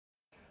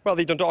Well,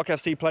 the Dundalk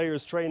FC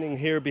players training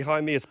here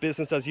behind me, it's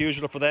business as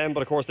usual for them, but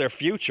of course their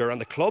future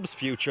and the club's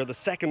future, the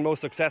second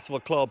most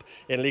successful club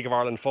in League of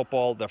Ireland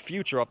football, the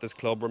future of this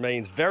club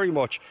remains very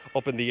much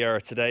up in the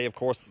air today. Of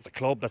course, it's a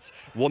club that's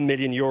 €1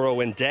 million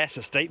in debt.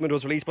 A statement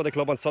was released by the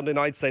club on Sunday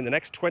night saying the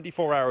next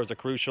 24 hours are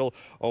crucial.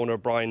 Owner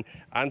Brian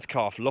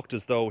Anscoff looked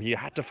as though he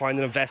had to find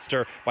an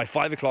investor by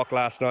 5 o'clock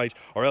last night,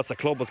 or else the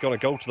club was going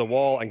to go to the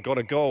wall and going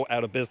to go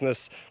out of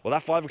business. Well,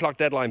 that 5 o'clock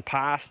deadline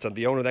passed, and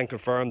the owner then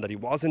confirmed that he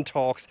was in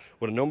talks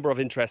with a number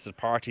of interested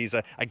parties,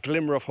 a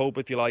glimmer of hope,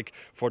 if you like,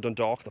 for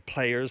Dundalk, the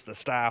players, the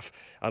staff,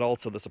 and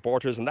also the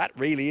supporters. And that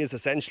really is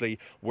essentially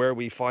where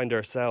we find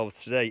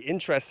ourselves today.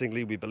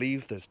 Interestingly, we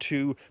believe there's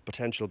two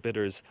potential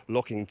bidders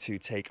looking to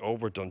take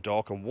over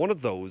Dundalk, and one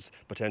of those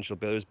potential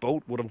bidders,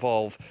 both would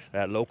involve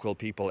local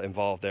people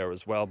involved there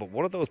as well, but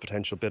one of those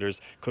potential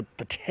bidders could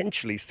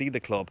potentially see the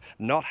club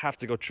not have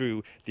to go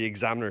through the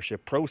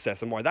examinership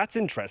process. And why that's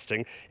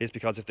interesting is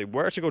because if they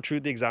were to go through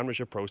the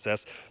examinership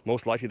process,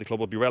 most likely the club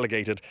would be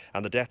relegated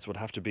and the debts would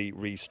have to be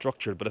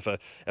restructured. But if an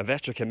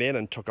investor came in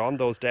and took on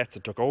those debts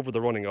and took over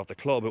the running of the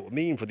club, it would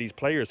mean for these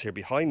players here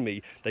behind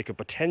me, they could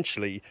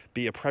potentially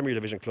be a Premier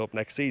Division club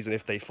next season.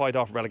 If they fight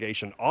off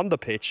relegation on the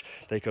pitch,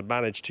 they could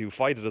manage to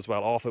fight it as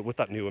well off it with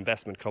that new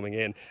investment coming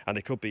in, and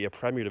they could be a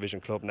Premier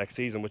Division club next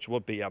season, which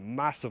would be a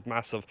massive,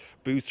 massive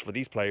boost for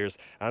these players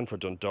and for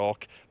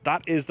Dundalk.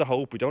 That is the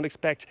hope. We don't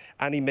expect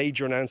any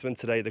major announcement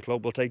today. The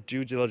club will take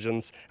due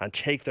diligence and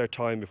take their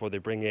time before they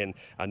bring in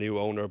a new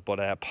owner.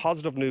 But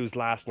positive news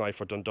last night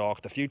for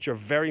Dundalk. The future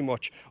very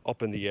much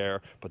up in the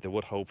air, but they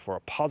would hope for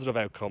a positive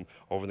outcome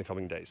over the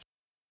coming days.